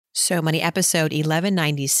So Money episode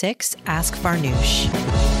 1196, Ask Farnoosh.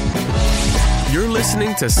 You're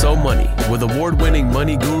listening to So Money with award-winning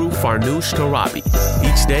money guru Farnoosh Torabi.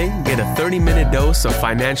 Each day, get a 30-minute dose of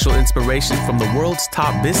financial inspiration from the world's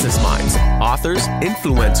top business minds, authors,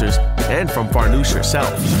 influencers, and from Farnoosh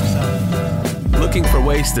herself. Looking for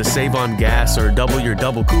ways to save on gas or double your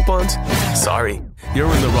double coupons? Sorry,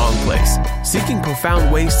 you're in the wrong place. Seeking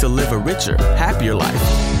profound ways to live a richer, happier life.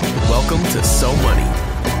 Welcome to So Money.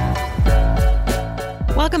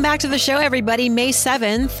 Welcome back to the show, everybody. May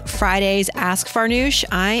 7th, Friday's Ask Farnoosh.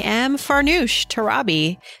 I am Farnoosh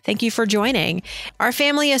Torabi. Thank you for joining. Our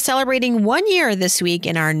family is celebrating 1 year this week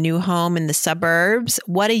in our new home in the suburbs.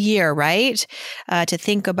 What a year, right? To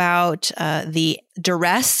think about the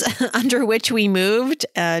duress under which we moved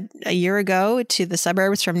a year ago to the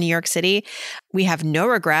suburbs from New York City. We have no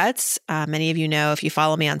regrets. Many of you know, if you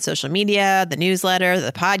follow me on social media, the newsletter,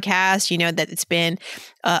 the podcast, you know that it's been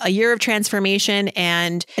a year of transformation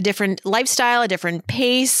and a different lifestyle, a different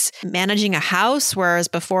pace, managing a house, whereas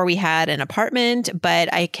before we had an apartment.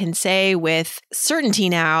 But I can say with certainty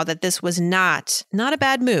now that this was not a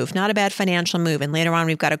bad move, not a bad financial move. And later on,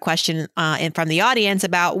 we've got a question from the audience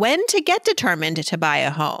about when to get determined to buy a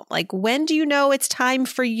home. Like, when do you know it's time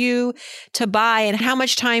for you to buy, and how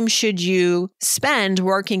much time should you spend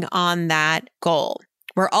working on that goal?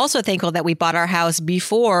 We're also thankful that we bought our house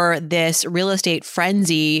before this real estate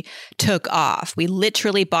frenzy took off. We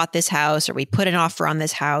literally bought this house, or we put an offer on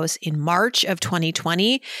this house in March of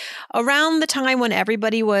 2020, around the time when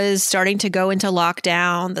everybody was starting to go into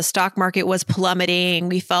lockdown. The stock market was plummeting.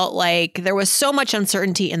 We felt like there was so much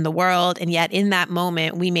uncertainty in the world. And yet in that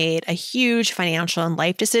moment, we made a huge financial and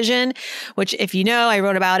life decision, which, if you know, I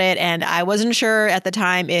wrote about it and I wasn't sure at the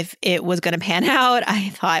time if it was going to pan out. I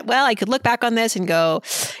thought, well, I could look back on this and go,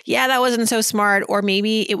 yeah, that wasn't so smart, or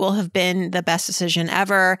maybe it will have been the best decision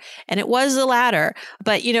ever. And it was the latter.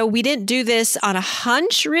 But, you know, we didn't do this on a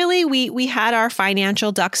hunch, really. We had our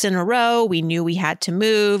financial ducks in a row. We knew we had to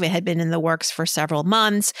move. It had been in the works for several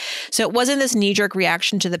months. So it wasn't this knee-jerk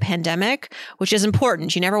reaction to the pandemic, which is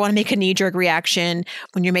important. You never want to make a knee-jerk reaction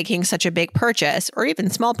when you're making such a big purchase, or even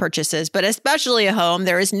small purchases, but especially a home.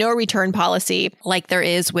 There is no return policy like there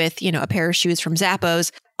is with, you know, a pair of shoes from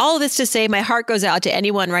Zappos. All of this to say, my heart goes out to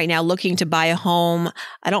anyone right now looking to buy a home.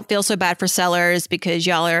 I don't feel so bad for sellers, because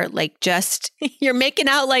y'all are like you're making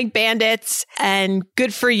out like bandits, and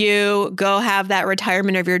good for you. Go have that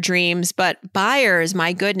retirement of your dreams. But buyers,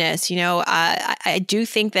 my goodness, you know, I do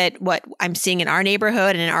think that what I'm seeing in our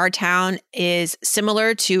neighborhood and in our town is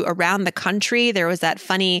similar to around the country. There was that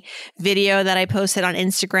funny video that I posted on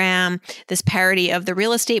Instagram, this parody of the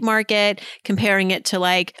real estate market, comparing it to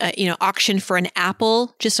auction for an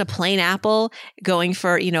apple, just a plain apple going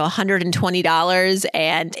for, $120.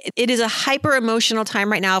 And it is a hyper emotional time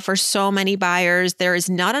right now for so many buyers. There is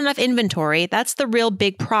not enough inventory. That's the real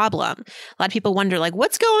big problem. A lot of people wonder,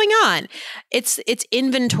 what's going on? It's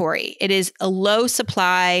inventory. It is a low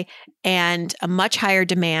supply and a much higher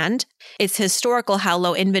demand. It's historical how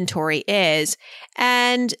low inventory is.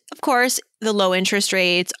 And of course, the low interest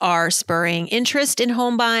rates are spurring interest in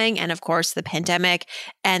home buying. And of course, the pandemic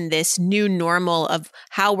and this new normal of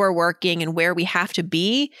how we're working and where we have to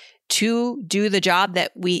be to do the job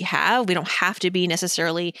that we have. We don't have to be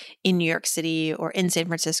necessarily in New York City or in San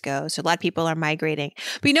Francisco. So a lot of people are migrating.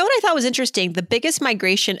 But you know what I thought was interesting? The biggest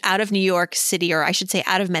migration out of New York City, or I should say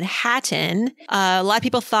out of Manhattan, a lot of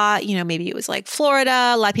people thought, maybe it was like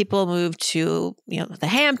Florida. A lot of people moved to, the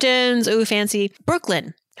Hamptons. Ooh, fancy.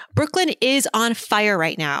 Brooklyn. Brooklyn is on fire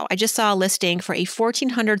right now. I just saw a listing for a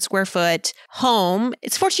 1,400 square foot home.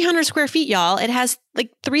 It's 1,400 square feet, y'all. It has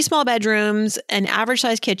 3 small bedrooms, an average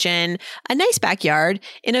size kitchen, a nice backyard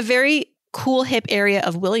in a very cool, hip area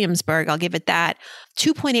of Williamsburg. I'll give it that.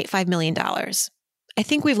 $2.85 million. I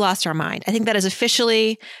think we've lost our mind. I think that is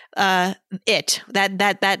officially it.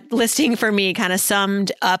 That listing for me kind of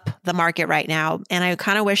summed up the market right now. And I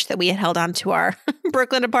kind of wish that we had held on to our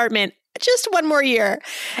Brooklyn apartment just one more year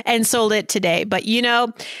and sold it today. But you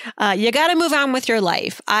got to move on with your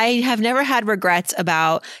life. I have never had regrets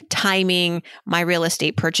about timing my real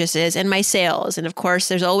estate purchases and my sales. And of course,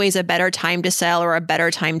 there's always a better time to sell or a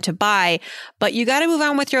better time to buy, but you got to move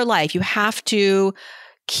on with your life. You have to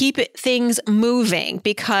keep things moving,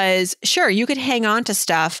 because sure, you could hang on to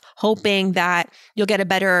stuff hoping that you'll get a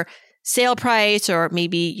better sale price, or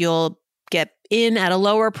maybe you'll get in at a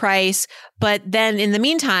lower price. But then in the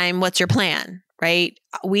meantime, what's your plan, right?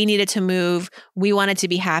 We needed to move. We wanted to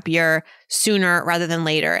be happier sooner rather than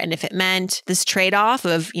later. And if it meant this trade-off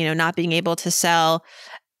of, not being able to sell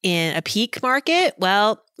in a peak market,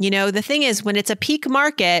 well, the thing is, when it's a peak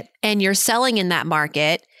market and you're selling in that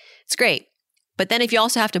market, It's great. But then if you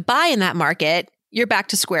also have to buy in that market, you're back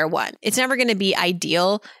to square one. It's never going to be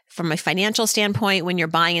ideal from a financial standpoint when you're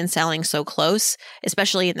buying and selling so close,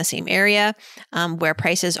 especially in the same area where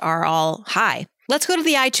prices are all high. Let's go to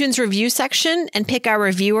the iTunes review section and pick our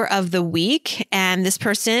reviewer of the week. And this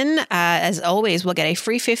person, as always, will get a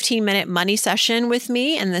free 15-minute money session with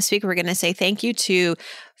me. And this week, we're going to say thank you to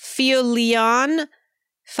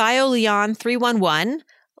Fioleon311.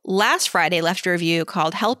 Last Friday, left a review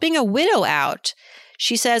called Helping a Widow Out.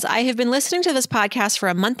 She says, I have been listening to this podcast for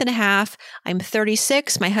a month and a half. I'm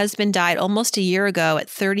 36. My husband died almost a year ago at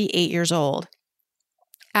 38 years old.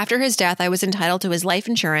 After his death, I was entitled to his life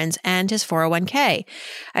insurance and his 401k.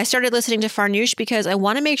 I started listening to Farnoosh because I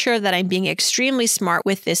want to make sure that I'm being extremely smart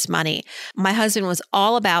with this money. My husband was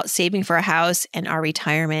all about saving for a house and our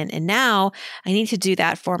retirement, and now I need to do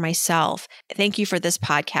that for myself. Thank you for this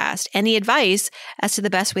podcast. Any advice as to the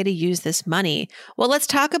best way to use this money? Well, let's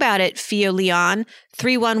talk about it,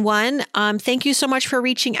 Fioleon311. Thank you so much for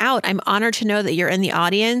reaching out. I'm honored to know that you're in the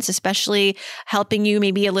audience, especially helping you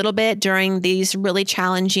maybe a little bit during these really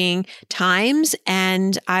challenging times,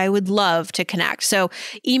 and I would love to connect. So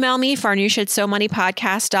email me,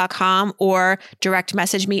 farnoosh@somoneypodcast.com, or direct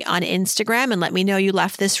message me on Instagram and let me know you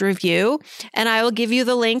left this review, and I will give you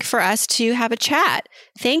the link for us to have a chat.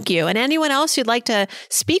 Thank you. And anyone else who'd like to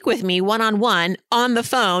speak with me one-on-one on the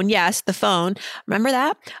phone, yes, the phone, remember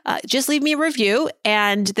that? Just leave me a review,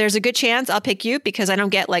 and there's a good chance I'll pick you because I don't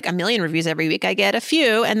get like a million reviews every week. I get a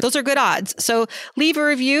few, and those are good odds. So leave a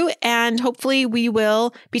review, and hopefully we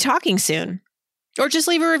will be talking soon. Or just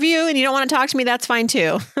leave a review and you don't want to talk to me, that's fine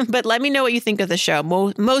too. But let me know what you think of the show.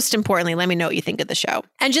 Most importantly, let me know what you think of the show.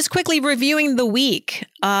 And just quickly reviewing the week,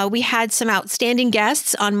 we had some outstanding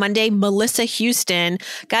guests on Monday. Melissa Houston.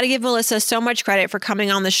 Got to give Melissa so much credit for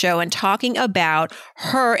coming on the show and talking about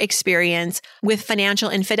her experience with financial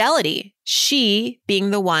infidelity. She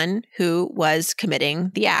being the one who was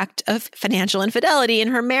committing the act of financial infidelity in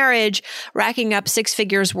her marriage, racking up 6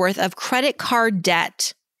 figures worth of credit card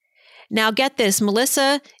debt. Now get this,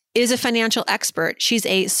 Melissa is a financial expert. She's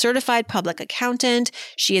a certified public accountant.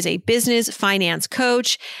 She is a business finance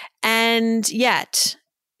coach. And yet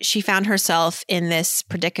she found herself in this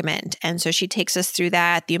predicament. And so she takes us through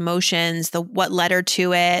that, the emotions, what led her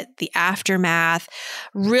to it, the aftermath,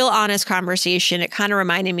 real honest conversation. It kind of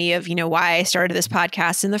reminded me of, why I started this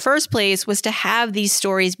podcast in the first place, was to have these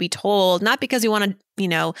stories be told, not because we want to,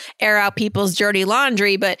 air out people's dirty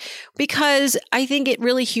laundry, but because I think it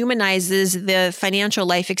really humanizes the financial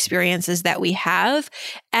life experiences that we have.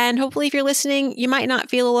 And hopefully if you're listening, you might not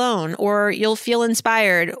feel alone, or you'll feel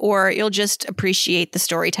inspired, or you'll just appreciate the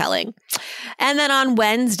storytelling. And then on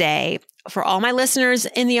Wednesday, for all my listeners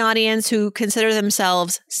in the audience who consider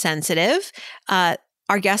themselves sensitive,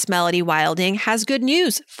 our guest, Melody Wilding, has good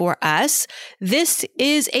news for us. This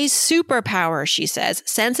is a superpower, she says.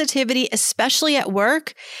 Sensitivity, especially at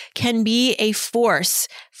work, can be a force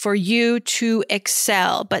for you to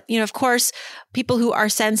excel. But, of course, people who are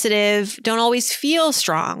sensitive don't always feel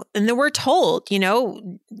strong. And then we're told,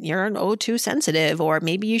 you're too sensitive, or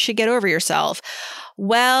maybe you should get over yourself.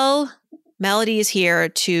 Well, Melody is here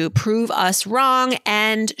to prove us wrong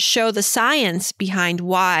and show the science behind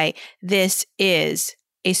why this is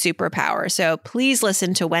a superpower. So please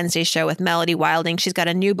listen to Wednesday's show with Melody Wilding. She's got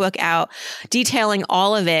a new book out detailing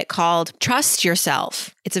all of it called Trust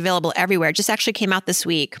Yourself. It's available everywhere. It just actually came out this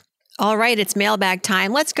week. All right, it's mailbag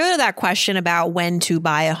time. Let's go to that question about when to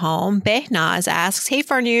buy a home. Behnaz asks, hey,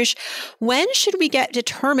 Farnoosh, when should we get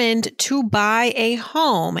determined to buy a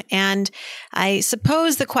home? And I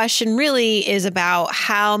suppose the question really is about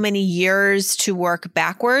how many years to work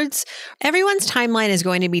backwards. Everyone's timeline is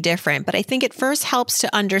going to be different, but I think it first helps to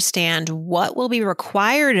understand what will be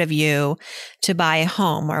required of you to buy a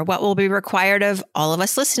home, or what will be required of all of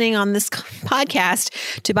us listening on this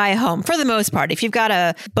podcast to buy a home. For the most part, if you've got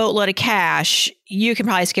a boatload of cash, you can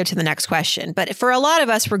probably skip to the next question. But for a lot of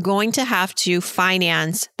us, we're going to have to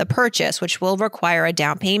finance the purchase, which will require a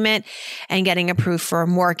down payment and getting approved for a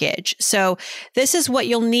mortgage. So this is what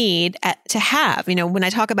you'll need to have. When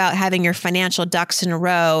I talk about having your financial ducks in a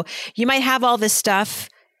row, you might have all this stuff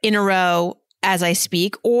in a row as I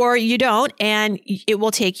speak, or you don't, and it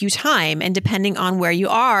will take you time. And depending on where you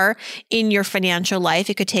are in your financial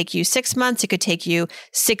life, it could take you 6 months, it could take you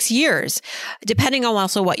 6 years, depending on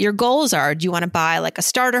also what your goals are. Do you want to buy like a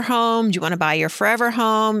starter home? Do you want to buy your forever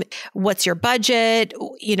home? What's your budget?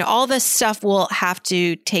 All this stuff will have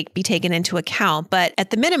to be taken into account. But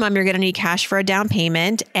at the minimum, you're going to need cash for a down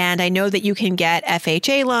payment. And I know that you can get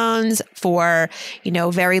FHA loans for,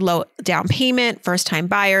 very low down payment, first time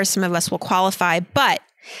buyers. Some of us will qualify. But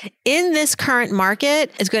In this current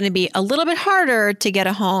market, it's going to be a little bit harder to get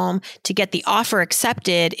a home, to get the offer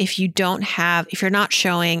accepted if you're not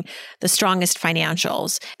showing the strongest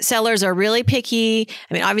financials. Sellers are really picky.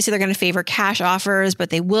 I mean, obviously they're going to favor cash offers, but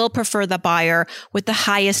they will prefer the buyer with the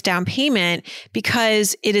highest down payment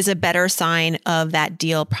because it is a better sign of that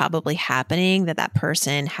deal probably happening, that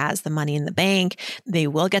person has the money in the bank. They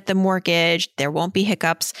will get the mortgage. There won't be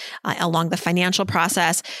hiccups along the financial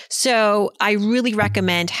process. So I really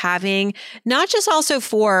recommend having, not just also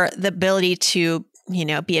for the ability to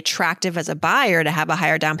be attractive as a buyer to have a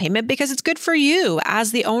higher down payment, because it's good for you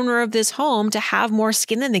as the owner of this home to have more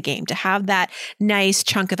skin in the game, to have that nice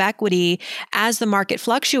chunk of equity as the market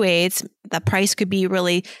fluctuates. The price could be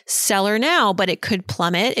really seller now, but it could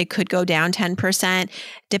plummet. It could go down 10%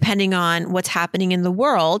 depending on what's happening in the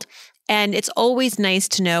world. And it's always nice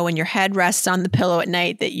to know when your head rests on the pillow at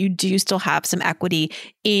night that you do still have some equity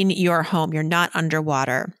in your home. You're not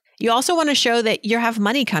underwater. You also want to show that you have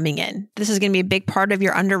money coming in. This is going to be a big part of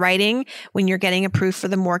your underwriting when you're getting approved for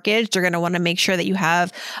the mortgage. They're going to want to make sure that you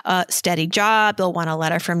have a steady job. They'll want a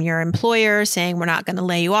letter from your employer saying we're not going to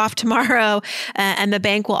lay you off tomorrow. And the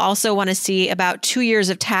bank will also want to see about 2 years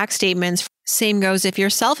of tax statements. Same goes if you're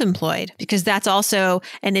self-employed, because that's also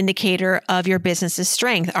an indicator of your business's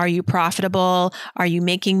strength. Are you profitable? Are you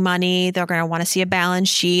making money? They're going to want to see a balance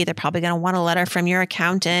sheet. They're probably going to want a letter from your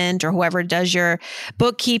accountant or whoever does your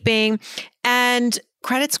bookkeeping. And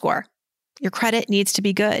credit score. Your credit needs to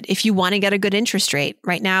be good if you want to get a good interest rate.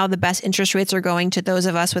 Right now, the best interest rates are going to those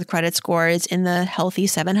of us with credit scores in the healthy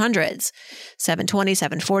 700s, 720,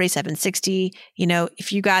 740, 760.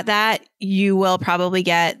 If you got that, you will probably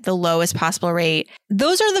get the lowest possible rate.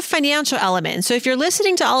 Those are the financial elements. So if you're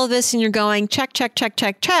listening to all of this and you're going, check, check, check,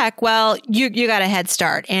 check, check, well, you got a head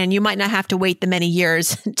start, and you might not have to wait the many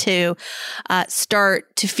years to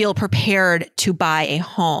start to feel prepared to buy a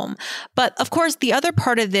home. But of course, the other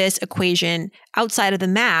part of this equation outside of the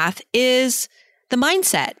math is the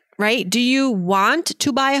mindset, right? Do you want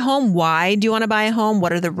to buy a home? Why do you want to buy a home?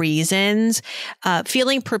 What are the reasons?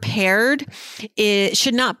 Feeling prepared, it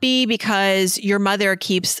should not be because your mother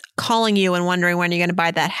keeps calling you and wondering when you're going to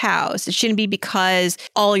buy that house. It shouldn't be because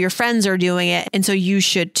all your friends are doing it, and so you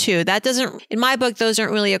should too. That doesn't, in my book, those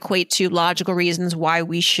don't really equate to logical reasons why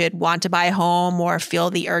we should want to buy a home or feel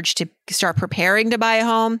the urge to start preparing to buy a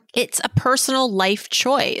home. It's a personal life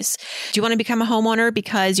choice. Do you want to become a homeowner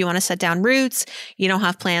because you want to set down roots? You don't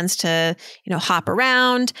have plans to, hop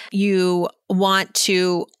around. You want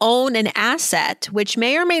to own an asset, which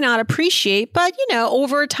may or may not appreciate, but,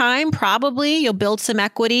 over time, probably you'll build some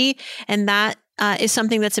equity, and that is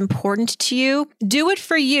something that's important to you. Do it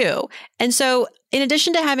for you. And so in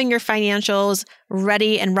addition to having your financials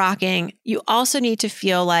ready and rocking, you also need to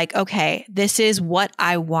feel like, okay, this is what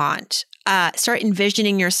I want. Start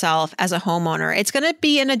envisioning yourself as a homeowner. It's going to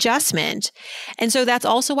be an adjustment. And so that's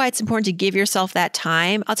also why it's important to give yourself that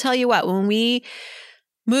time. I'll tell you what, when we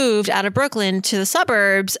moved out of Brooklyn to the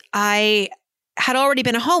suburbs, I had already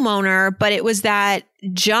been a homeowner, but it was that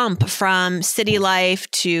jump from city life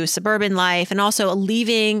to suburban life, and also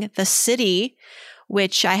leaving the city,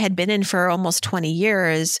 which I had been in for almost 20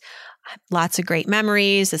 years. Lots of great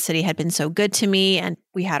memories. The city had been so good to me, and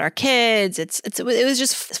we had our kids. It was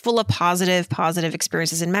just full of positive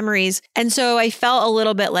experiences and memories. And so I felt a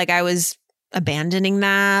little bit like I was abandoning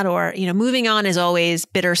that, or, moving on is always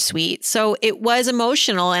bittersweet. So it was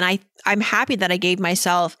emotional. And I'm happy that I gave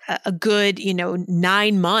myself a good,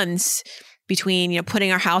 9 months between,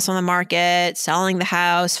 putting our house on the market, selling the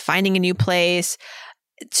house, finding a new place,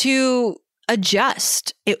 to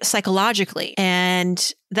adjust it psychologically.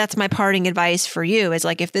 And that's my parting advice for you, is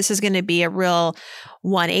like, if this is going to be a real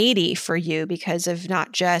 180 for you because of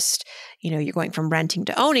not just, you're going from renting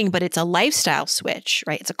to owning, but it's a lifestyle switch,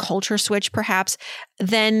 right? It's a culture switch perhaps,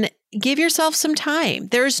 then give yourself some time.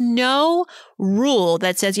 There's no rule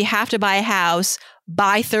that says you have to buy a house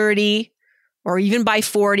by 30 or even by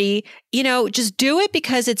 40. Just do it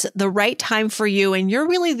because it's the right time for you, and you're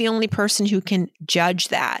really the only person who can judge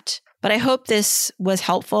that. But I hope this was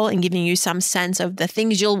helpful in giving you some sense of the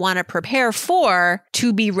things you'll want to prepare for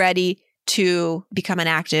to be ready to become an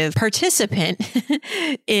active participant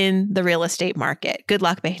in the real estate market. Good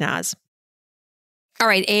luck, Behnaz. All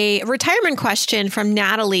right, a retirement question from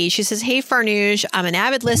Natalie. She says, hey, Farnoosh, I'm an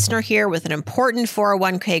avid listener here with an important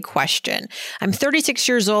 401k question. I'm 36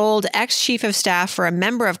 years old, ex-chief of staff for a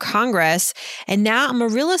member of Congress, and now I'm a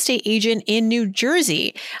real estate agent in New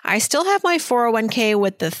Jersey. I still have my 401k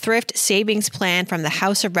with the Thrift Savings Plan from the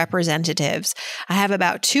House of Representatives. I have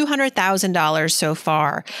about $200,000 so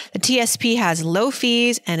far. The TSP has low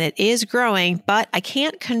fees and it is growing, but I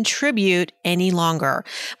can't contribute any longer.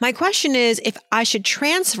 My question is if I should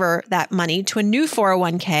transfer that money to a new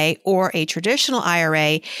 401k or a traditional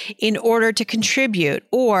IRA in order to contribute,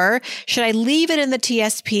 or should I leave it in the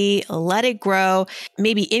TSP, let it grow,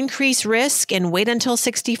 maybe increase risk and wait until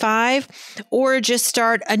 65, or just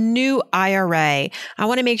start a new IRA? I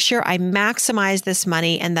want to make sure I maximize this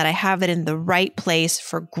money and that I have it in the right place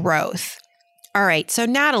for growth. All right. So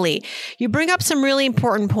Natalie, you bring up some really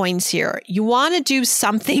important points here. You want to do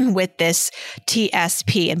something with this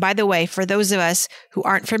TSP. And by the way, for those of us who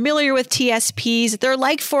aren't familiar with TSPs, they're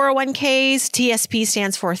like 401ks. TSP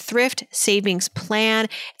stands for Thrift Savings Plan.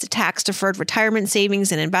 It's a tax-deferred retirement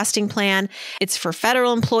savings and investing plan. It's for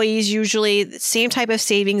federal employees, usually the same type of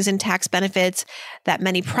savings and tax benefits that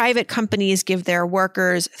many private companies give their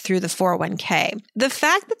workers through the 401k. The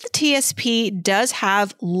fact that the TSP does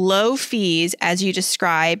have low fees, as you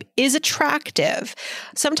describe, is attractive.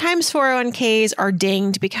 Sometimes 401ks are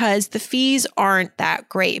dinged because the fees aren't that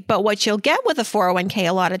great, but what you'll get with a 401k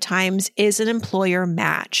a lot of times is an employer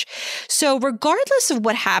match. So regardless of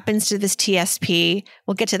what happens to this TSP,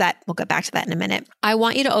 we'll get to that. We'll get back to that in a minute. I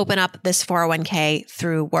want you to open up this 401k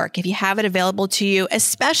through work if you have it available to you,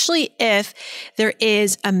 especially if there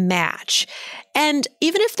is a match. And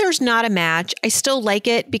even if there's not a match, I still like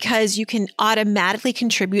it because you can automatically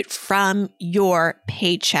contribute from your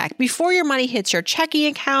paycheck. Before your money hits your checking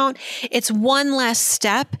account, it's one less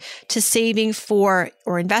step to saving for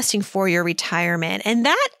or investing for your retirement. And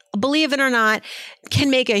that, believe it or not,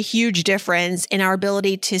 can make a huge difference in our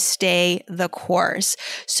ability to stay the course.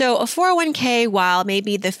 So a 401k, while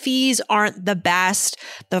maybe the fees aren't the best,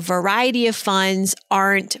 the variety of funds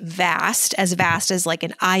aren't vast as like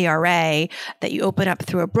an IRA that you open up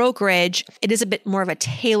through a brokerage, it is a bit more of a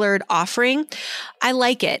tailored offering. I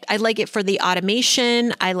like it. I like it for the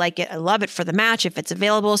automation. I like it. I love it for the match if it's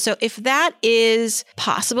available. So if that is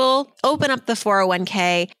possible, open up the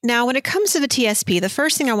 401k. Now, when it comes to the TSP, the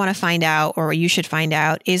first thing I want to find out, or you should find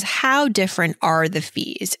out, is how different are the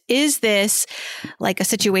fees? Is this like a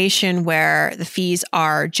situation where the fees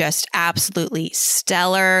are just absolutely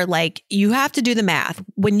stellar? Like you have to do the math.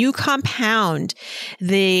 When you compound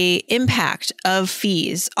the impact of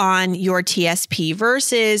fees on your TSP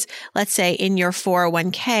versus, let's say, in your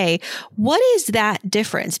 401k, what is that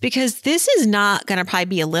difference? Because this is not going to probably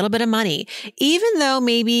be a little bit of money, even though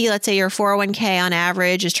maybe, let's say your 401k on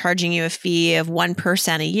average is charging you a fee of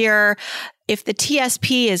 1% a year. If the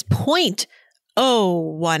TSP is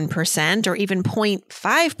 0.01% or even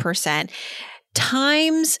 0.5%,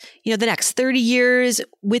 times, the next 30 years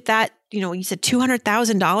with that, you said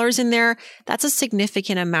 $200,000 in there, that's a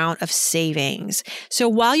significant amount of savings. So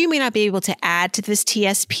while you may not be able to add to this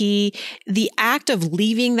TSP, the act of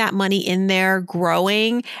leaving that money in there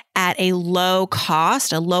growing at a lower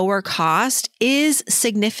cost is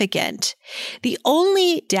significant. The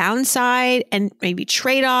only downside and maybe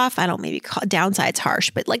trade-off, downside's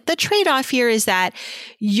harsh, but like the trade-off here is that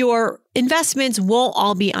your investments won't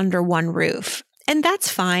all be under one roof. And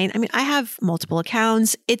that's fine. I mean, I have multiple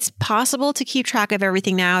accounts. It's possible to keep track of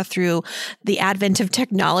everything now through the advent of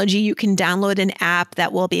technology. You can download an app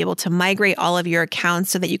that will be able to migrate all of your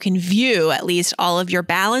accounts so that you can view at least all of your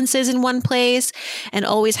balances in one place and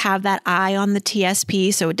always have that eye on the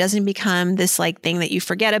TSP so it doesn't become this like thing that you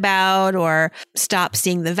forget about or stop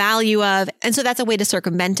seeing the value of. And so that's a way to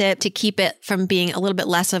circumvent it, to keep it from being a little bit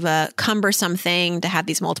less of a cumbersome thing to have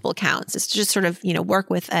these multiple accounts. It's to just sort of, work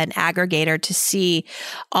with an aggregator to see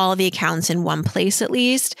all of the accounts in one place at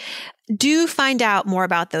least. Do find out more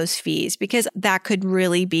about those fees because that could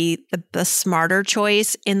really be the smarter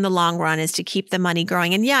choice in the long run, is to keep the money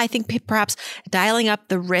growing. And yeah, I think perhaps dialing up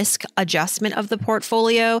the risk adjustment of the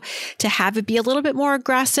portfolio to have it be a little bit more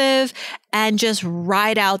aggressive and just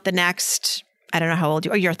ride out the next, I don't know how old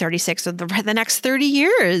you are. You're 36, so the next 30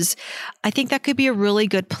 years. I think that could be a really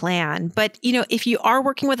good plan. But, if you are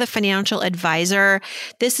working with a financial advisor,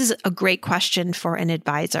 this is a great question for an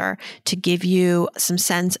advisor to give you some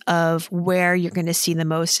sense of where you're going to see the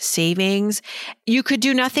most savings. You could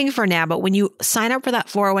do nothing for now, but when you sign up for that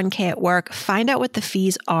 401k at work, find out what the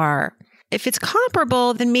fees are. If it's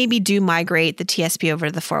comparable, then maybe do migrate the TSP over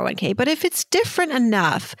to the 401k. But if it's different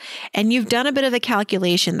enough and you've done a bit of the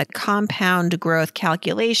calculation, the compound growth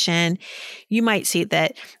calculation, you might see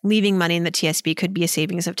that leaving money in the TSP could be a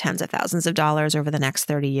savings of tens of thousands of dollars over the next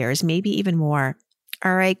 30 years, maybe even more.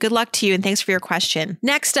 All right. Good luck to you. And thanks for your question.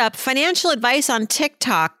 Next up, financial advice on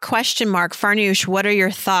TikTok, ? Farnoosh, what are your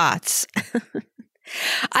thoughts?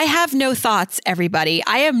 I have no thoughts, everybody.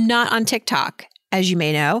 I am not on TikTok, as you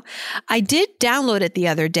may know. I did download it the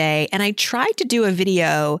other day and I tried to do a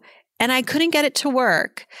video and I couldn't get it to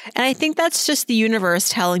work. And I think that's just the universe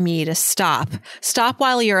telling me to stop. Stop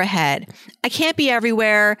while you're ahead. I can't be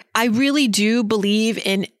everywhere. I really do believe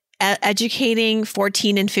in educating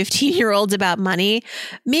 14 and 15-year-olds about money.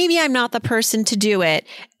 Maybe I'm not the person to do it.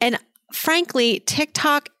 And frankly,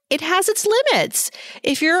 TikTok, it has its limits.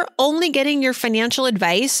 If you're only getting your financial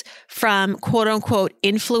advice from quote unquote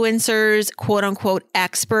influencers, quote unquote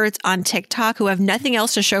experts on TikTok who have nothing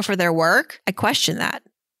else to show for their work, I question that.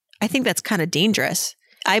 I think that's kind of dangerous.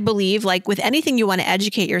 I believe, like with anything you want to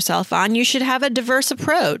educate yourself on, you should have a diverse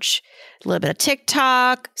approach. A little bit of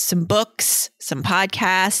TikTok, some books, some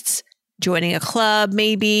podcasts, joining a club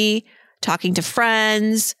maybe, talking to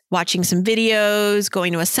friends, watching some videos,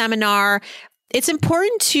 going to a seminar. It's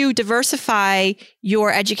important to diversify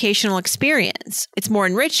your educational experience. It's more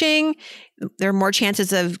enriching. There are more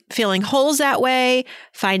chances of filling holes that way,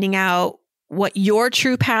 finding out what your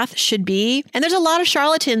true path should be. And there's a lot of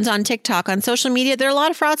charlatans on TikTok, on social media. There are a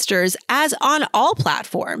lot of fraudsters, as on all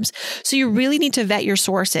platforms. So you really need to vet your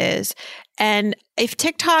sources. And if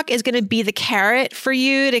TikTok is going to be the carrot for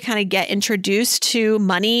you to kind of get introduced to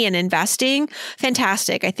money and investing,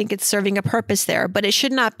 fantastic. I think it's serving a purpose there, but it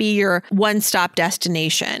should not be your one-stop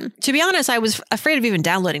destination. To be honest, I was afraid of even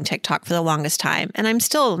downloading TikTok for the longest time. And I'm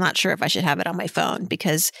still not sure if I should have it on my phone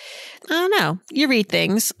because, I don't know, you read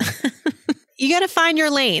things. You got to find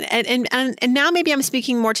your lane. And now maybe I'm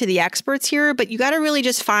speaking more to the experts here, but you got to really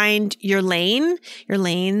just find your lane, your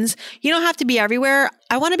lanes. You don't have to be everywhere.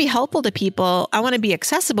 I want to be helpful to people. I want to be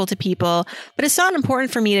accessible to people, but it's not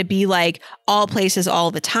important for me to be like all places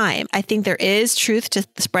all the time. I think there is truth to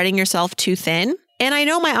spreading yourself too thin. And I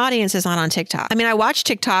know my audience is not on TikTok. I mean, I watch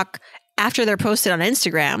TikTok after they're posted on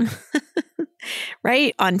Instagram.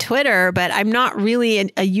 Right? On Twitter, but I'm not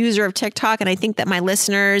really a user of TikTok. And I think that my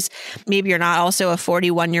listeners, maybe you're not also a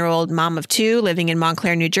 41-year-old mom of two living in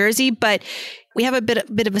Montclair, New Jersey, but we have a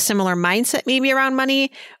bit of a similar mindset maybe around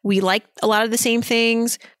money. We like a lot of the same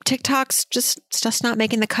things. TikTok's just not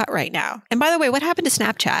making the cut right now. And by the way, what happened to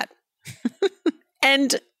Snapchat?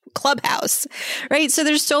 And Clubhouse, right? So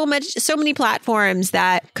there's so many platforms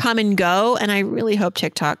that come and go. And I really hope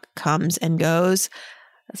TikTok comes and goes.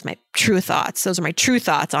 That's my true thoughts. Those are my true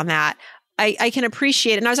thoughts on that. I can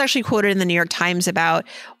appreciate it. And I was actually quoted in the New York Times about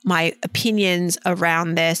my opinions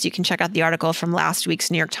around this. You can check out the article from last week's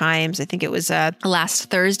New York Times. I think it was last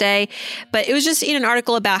Thursday. But it was just in an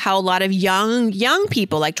article about how a lot of young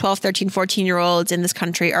people, like 12, 13, 14-year-olds in this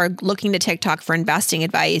country are looking to TikTok for investing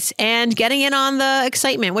advice and getting in on the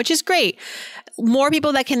excitement, which is great. More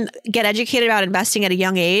people that can get educated about investing at a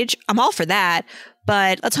young age, I'm all for that.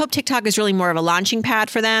 But let's hope TikTok is really more of a launching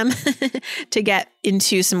pad for them to get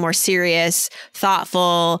into some more serious,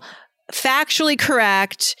 thoughtful, factually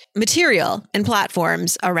correct material and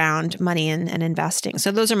platforms around money and investing.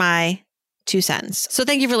 So those are my 2 cents. So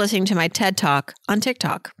thank you for listening to my TED Talk on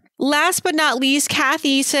TikTok. Last but not least,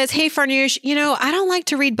 Kathy says, hey, Farnoosh, I don't like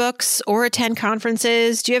to read books or attend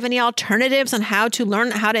conferences. Do you have any alternatives on how to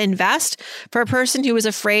learn how to invest for a person who is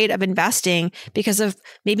afraid of investing because of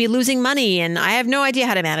maybe losing money? And I have no idea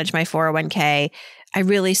how to manage my 401k. I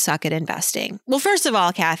really suck at investing. Well, first of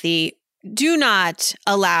all, Kathy, do not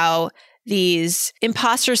allow these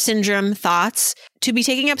imposter syndrome thoughts to be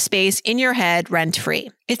taking up space in your head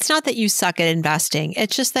rent-free. It's not that you suck at investing.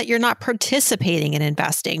 It's just that you're not participating in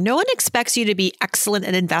investing. No one expects you to be excellent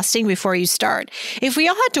at investing before you start. If we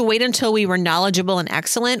all had to wait until we were knowledgeable and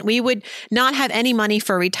excellent, we would not have any money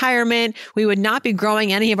for retirement. We would not be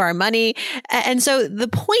growing any of our money. And so the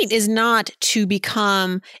point is not to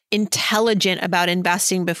become intelligent about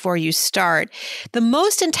investing before you start. The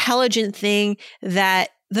most intelligent thing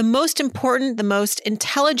the most important, the most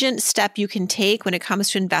intelligent step you can take when it comes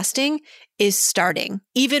to investing is starting,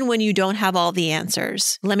 even when you don't have all the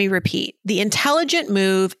answers. Let me repeat. The intelligent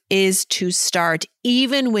move is to start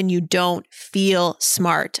even when you don't feel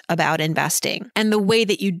smart about investing. And the way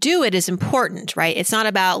that you do it is important, right? It's not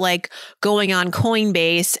about like going on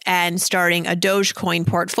Coinbase and starting a Dogecoin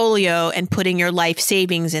portfolio and putting your life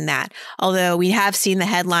savings in that. Although we have seen the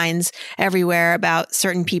headlines everywhere about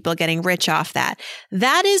certain people getting rich off that.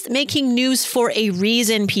 That is making news for a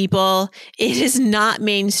reason, people. It is not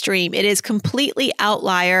mainstream. It is completely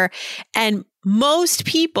outlier. And most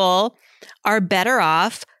people are better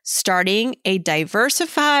off starting a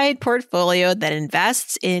diversified portfolio that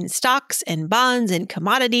invests in stocks and bonds and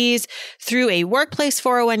commodities through a workplace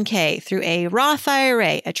 401k, through a Roth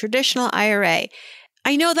IRA, a traditional IRA.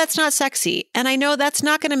 I know that's not sexy, and I know that's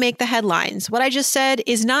not going to make the headlines. What I just said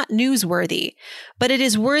is not newsworthy, but it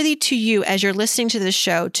is worthy to you as you're listening to this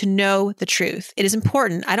show to know the truth. It is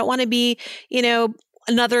important. I don't want to be,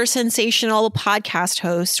 another sensational podcast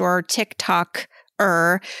host or TikTok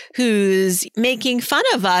who's making fun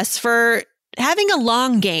of us for having a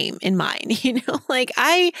long game in mind.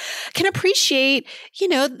 I can appreciate,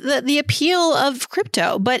 the appeal of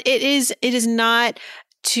crypto, but it is not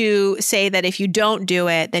to say that if you don't do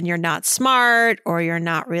it, then you're not smart or you're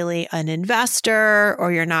not really an investor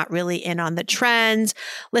or you're not really in on the trends.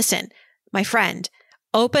 Listen, my friend,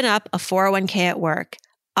 open up a 401k at work,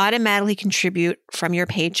 automatically contribute from your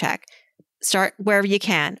paycheck. Start wherever you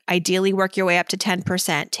can. Ideally, work your way up to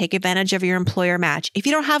 10%. Take advantage of your employer match. If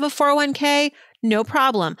you don't have a 401k, no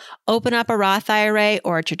problem. Open up a Roth IRA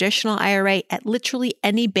or a traditional IRA at literally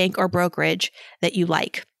any bank or brokerage that you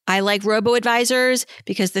like. I like robo-advisors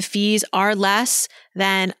because the fees are less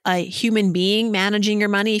than a human being managing your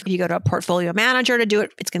money. If you go to a portfolio manager to do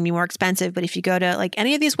it, it's going to be more expensive. But if you go to like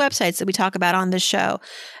any of these websites that we talk about on this show,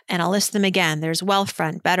 and I'll list them again, there's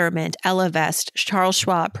Wealthfront, Betterment, Ellevest, Charles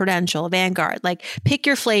Schwab, Prudential, Vanguard, like pick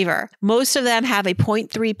your flavor. Most of them have a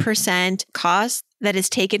 0.3% cost that is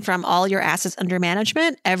taken from all your assets under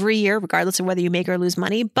management every year, regardless of whether you make or lose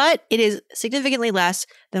money, but it is significantly less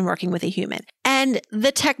than working with a human. And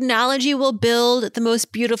the technology will build the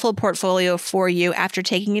most beautiful portfolio for you after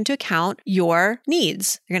taking into account your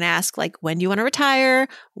needs. You're going to ask, like, when do you want to retire?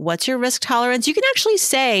 What's your risk tolerance? You can actually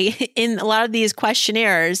say in a lot of these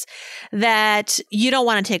questionnaires that you don't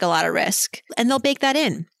want to take a lot of risk, and they'll bake that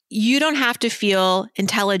in. You don't have to feel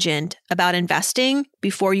intelligent about investing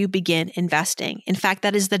before you begin investing. In fact,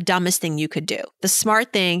 that is the dumbest thing you could do. The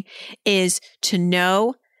smart thing is to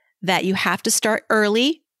know that you have to start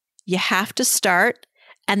early, you have to start,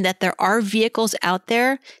 and that there are vehicles out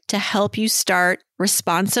there to help you start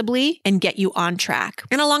responsibly and get you on track.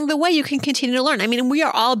 And along the way, you can continue to learn. I mean, we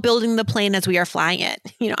are all building the plane as we are flying it.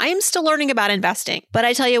 I am still learning about investing, but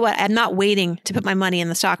I tell you what, I'm not waiting to put my money in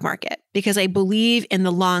the stock market because I believe in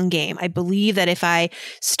the long game. I believe that if I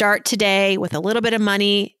start today with a little bit of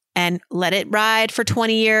money and let it ride for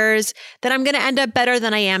 20 years, then I'm going to end up better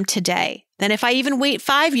than I am today. Than if I even wait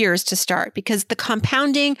 5 years to start, because the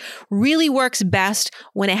compounding really works best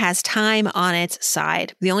when it has time on its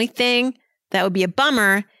side. The only thing that would be a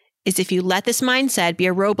bummer is if you let this mindset be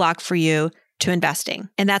a roadblock for you to investing.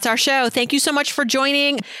 And that's our show. Thank you so much for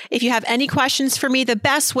joining. If you have any questions for me, the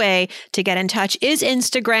best way to get in touch is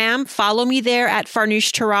Instagram. Follow me there at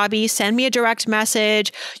Farnoosh Torabi. Send me a direct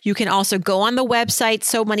message. You can also go on the website,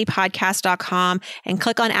 SoMoneyPodcast.com, and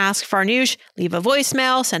click on Ask Farnoosh. Leave a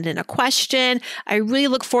voicemail, send in a question. I really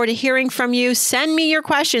look forward to hearing from you. Send me your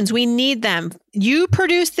questions. We need them. You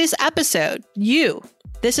produced this episode.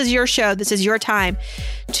 This is your show. This is your time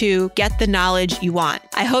to get the knowledge you want.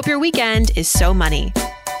 I hope your weekend is so money.